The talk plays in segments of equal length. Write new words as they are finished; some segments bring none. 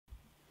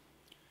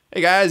Hey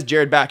guys,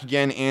 Jared back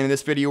again, and in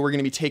this video we're going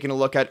to be taking a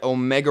look at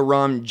Omega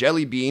ROM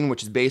Jelly Bean,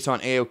 which is based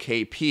on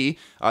AOKP.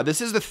 This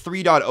is the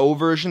 3.0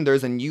 version.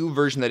 There's a new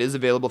version that is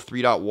available,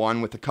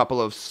 3.1, with a couple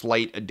of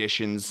slight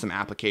additions, some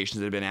applications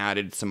that have been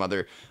added, some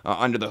other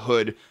under the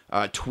hood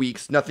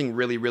tweaks. Nothing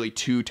really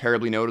too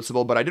terribly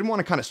noticeable, but I did want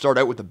to kind of start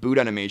out with the boot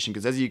animation,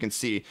 because as you can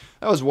see,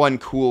 that was one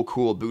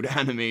cool boot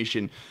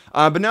animation.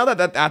 But now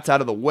that that's out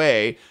of the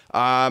way,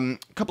 a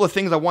couple of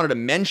things I wanted to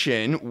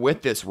mention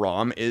with this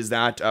ROM is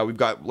that we've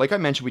got, like I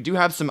mentioned, we do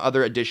have some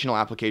other additional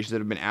applications that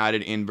have been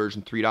added in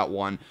version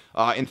 3.1.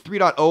 In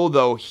 3.0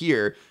 though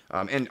here,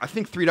 and I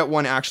think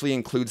 3.1 actually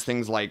includes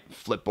things like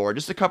Flipboard,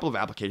 just a couple of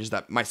applications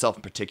that myself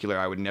in particular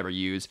I would never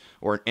use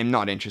or am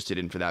not interested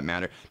in for that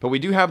matter. But we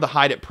do have the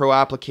Hide It Pro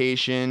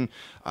application.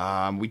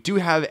 We do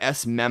have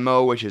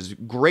S-Memo, which is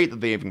great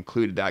that they've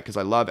included that because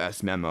I love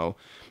S-Memo.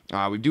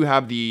 We do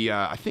have the,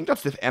 I think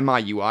that's the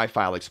MIUI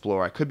file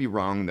explorer. I could be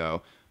wrong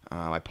though.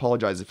 I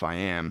apologize if I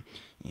am.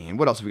 And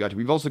what else have we got?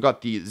 We've also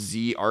got the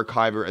Z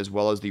Archiver as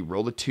well as the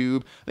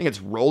Rollatube. I think it's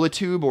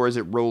Rollatube, or is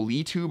it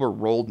Rollitube or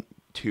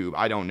RollTube?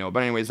 I don't know.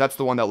 But anyways, that's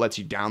the one that lets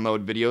you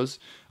download videos.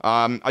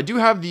 I do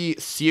have the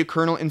Cia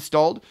kernel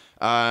installed.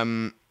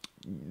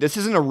 This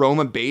is an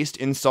Aroma-based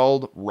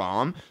installed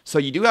ROM, so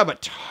you do have a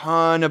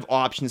ton of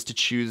options to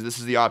choose. This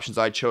is the options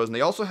I chose. And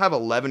they also have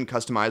 11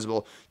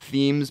 customizable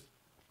themes.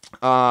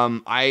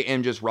 I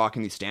am just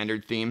rocking the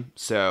standard theme,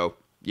 so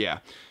yeah.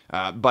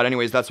 But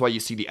anyways, that's why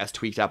you see the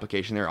S-Tweaked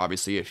application there,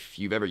 obviously, if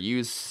you've ever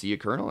used Cia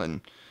kernel,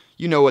 and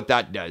you know what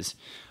that does.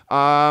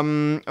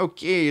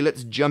 Okay,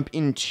 let's jump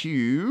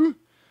into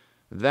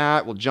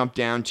that. We'll jump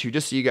down to,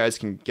 just so you guys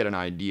can get an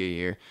idea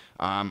here,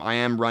 I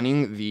am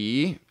running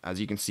the,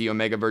 as you can see,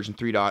 Omega version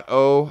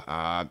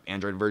 3.0,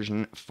 Android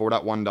version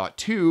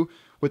 4.1.2,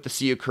 with the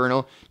Cia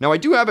kernel. Now I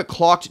do have it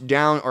clocked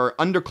down or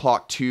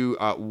underclocked to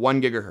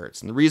 1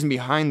 gigahertz, and the reason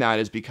behind that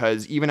is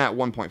because even at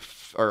 1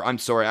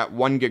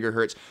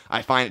 gigahertz,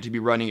 I find it to be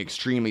running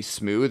extremely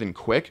smooth and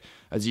quick,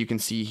 as you can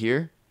see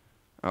here.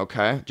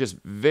 Okay, just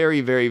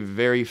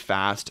very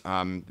fast.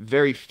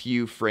 Very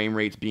few frame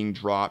rates being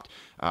dropped,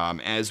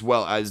 as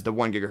well as the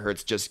 1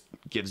 gigahertz just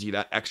gives you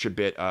that extra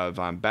bit of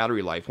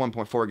battery life.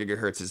 1.4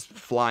 gigahertz is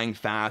flying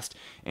fast,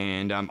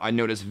 and I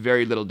notice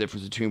very little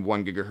difference between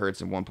 1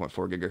 gigahertz and 1.4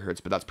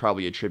 gigahertz, but that's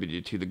probably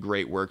attributed to the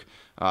great work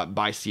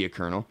by Cia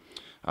kernel.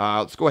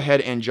 Let's go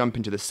ahead and jump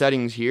into the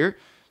settings here.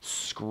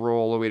 Scroll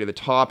all the way to the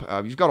top.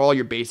 You've got all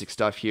your basic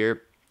stuff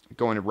here.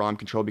 Go into ROM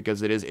control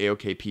because it is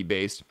AOKP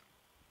based.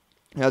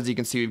 As you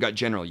can see, we've got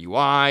general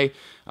UI.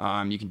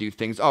 You can do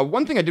things.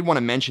 One thing I did want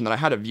to mention that I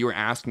had a viewer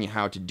ask me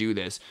how to do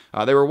this.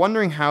 They were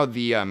wondering how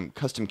the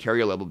custom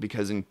carrier label,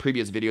 because in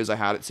previous videos I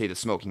had it say the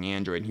smoking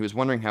Android, and he was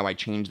wondering how I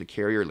changed the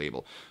carrier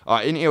label.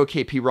 In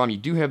AOKP ROM, you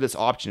do have this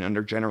option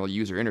under general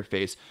user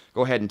interface.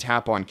 Go ahead and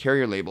tap on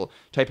carrier label,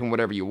 type in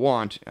whatever you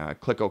want,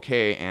 click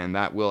OK, and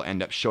that will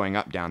end up showing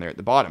up down there at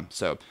the bottom.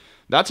 So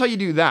that's how you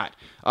do that.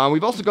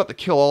 We've also got the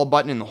kill all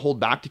button and the hold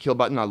back to kill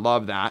button. I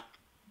love that.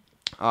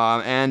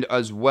 And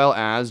as well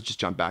as, just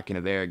jump back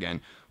into there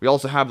again, we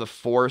also have the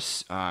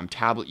Force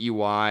tablet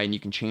UI, and you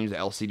can change the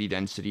LCD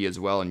density as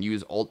well and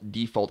use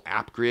default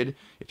app grid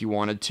if you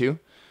wanted to.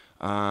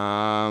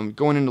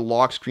 Going into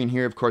lock screen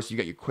here, of course, you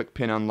got your quick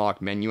pin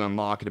unlock, menu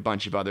unlock, and a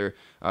bunch of other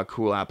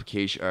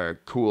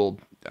cool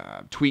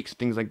tweaks,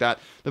 things like that.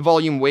 The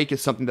volume wake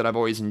is something that I've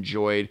always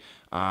enjoyed.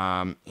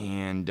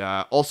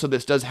 Also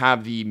this does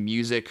have the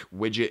music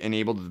widget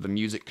enabled, the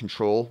music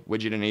control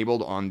widget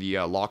enabled on the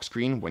lock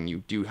screen when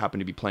you do happen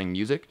to be playing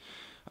music.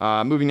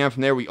 Moving down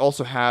from there, we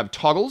also have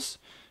toggles.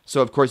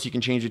 So of course you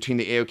can change between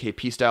the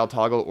AOKP style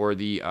toggle or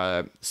the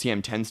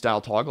CM10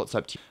 style toggle. It's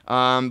up to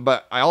you.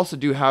 But I also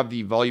do have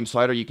the volume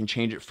slider. You can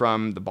change it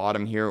from the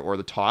bottom here or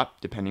the top,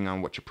 depending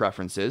on what your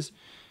preference is.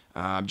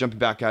 Jumping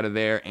back out of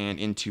there and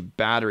into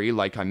battery,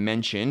 like I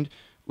mentioned.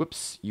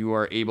 Whoops, you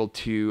are able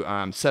to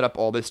set up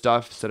all this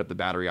stuff, set up the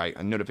battery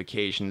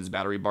notifications,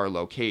 battery bar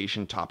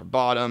location, top or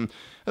bottom,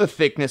 the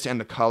thickness and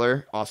the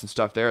color, awesome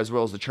stuff there, as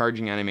well as the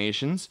charging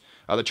animations.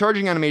 The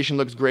charging animation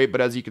looks great,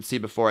 but as you could see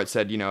before, it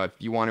said, you know, if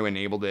you want to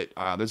enable it,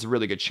 there's a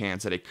really good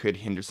chance that it could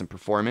hinder some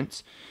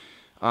performance.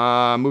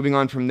 Moving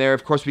on from there,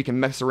 of course, we can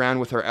mess around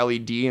with our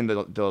LED and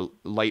the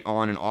light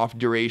on and off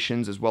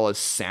durations, as well as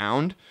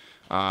sound.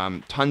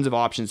 Tons of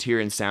options here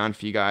in sound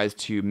for you guys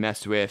to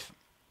mess with.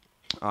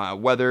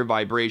 Weather,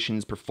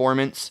 vibrations,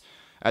 performance.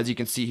 As you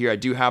can see here, I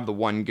do have the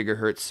 1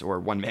 gigahertz or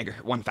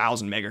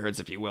 1000 megahertz,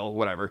 if you will,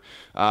 whatever,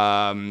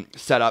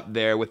 set up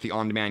there with the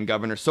on-demand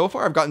governor. So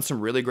far, I've gotten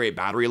some really great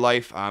battery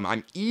life.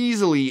 I'm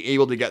easily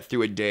able to get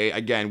through a day,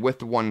 again, with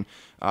the 1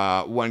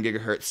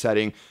 gigahertz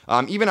setting.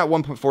 Even at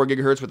 1.4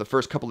 gigahertz with the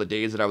first couple of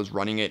days that I was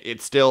running it, it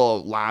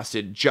still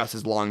lasted just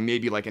as long,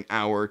 maybe like an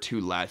hour or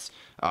two less.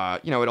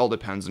 You know, it all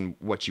depends on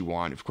what you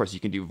want. Of course, you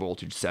can do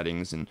voltage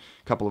settings and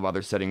a couple of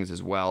other settings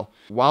as well.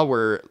 While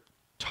we're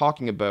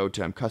talking about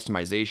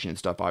customization and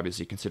stuff,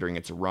 obviously considering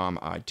it's a ROM,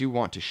 I do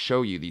want to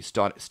show you the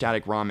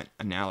static ROM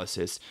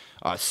analysis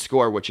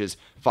score, which is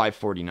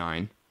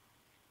 549.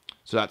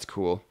 So that's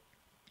cool.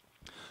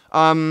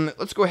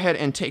 Let's go ahead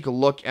and take a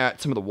look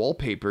at some of the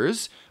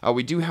wallpapers.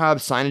 We do have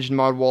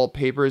CyanogenMod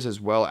wallpapers as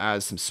well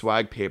as some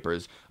swag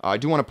papers. I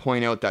do want to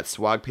point out that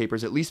swag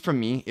papers, at least for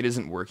me, it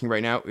isn't working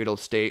right now. It'll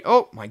stay,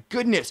 oh my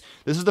goodness,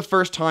 this is the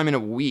first time in a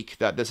week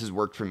that this has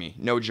worked for me.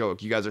 No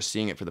joke, you guys are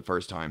seeing it for the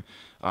first time.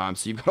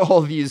 So you've got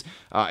all these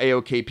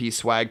AOKP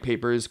swag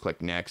papers,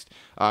 click next.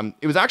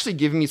 It was actually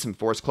giving me some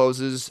force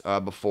closes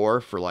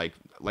before for like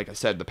I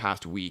said, the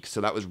past week,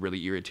 so that was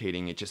really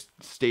irritating. It just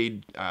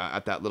stayed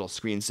at that little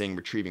screen saying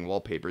retrieving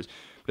wallpapers.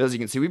 But as you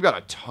can see, we've got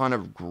a ton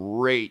of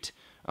great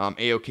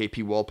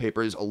AOKP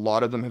wallpapers. A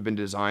lot of them have been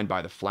designed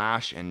by the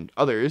Flash and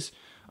others,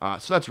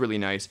 so that's really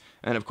nice.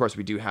 And of course,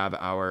 we do have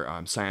our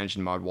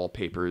CyanogenMod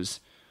wallpapers,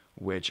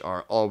 which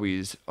are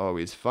always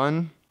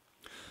fun.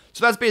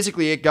 So that's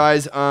basically it,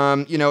 guys.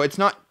 You know, it's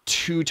not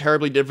too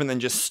terribly different than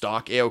just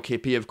stock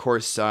AOKP. Of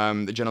course,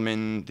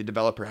 the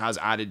developer has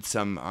added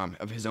some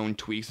of his own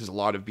tweaks. There's a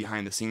lot of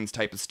behind the scenes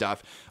type of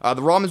stuff.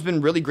 The ROM has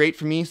been really great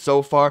for me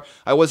so far.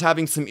 I was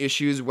having some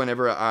issues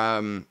whenever,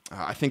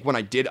 I think when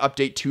I did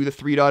update to the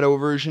 3.0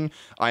 version,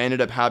 I ended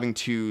up having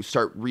to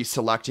start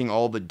reselecting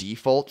all the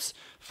defaults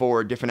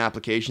for different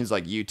applications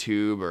like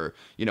YouTube or,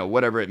 you know,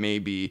 whatever it may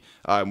be,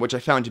 which I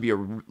found to be a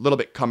little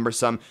bit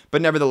cumbersome,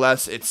 but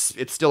nevertheless, it's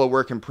still a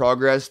work in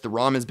progress. The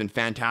ROM has been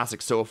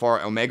fantastic so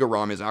far. Omega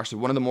ROM is actually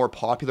one of the more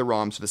popular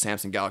ROMs for the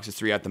Samsung Galaxy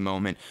 3 at the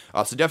moment,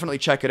 so definitely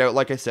check it out.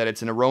 Like I said,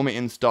 it's an aroma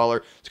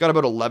installer. It's got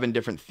about 11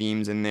 different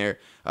themes in there.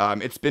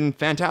 It's been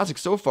fantastic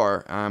so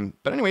far,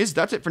 but anyways,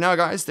 that's it for now,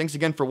 guys. Thanks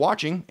again for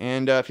watching,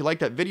 and if you like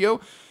that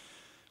video,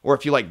 or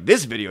if you like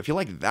this video, if you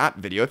like that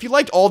video, if you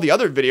liked all the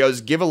other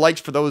videos, give a like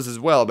for those as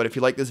well. But if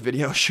you like this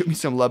video, shoot me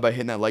some love by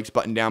hitting that likes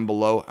button down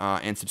below,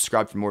 and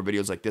subscribe for more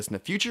videos like this in the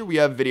future. We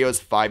have videos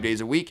 5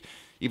 days a week,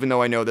 even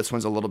though I know this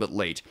one's a little bit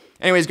late.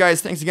 Anyways,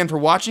 guys, thanks again for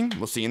watching.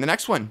 We'll see you in the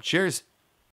next one. Cheers.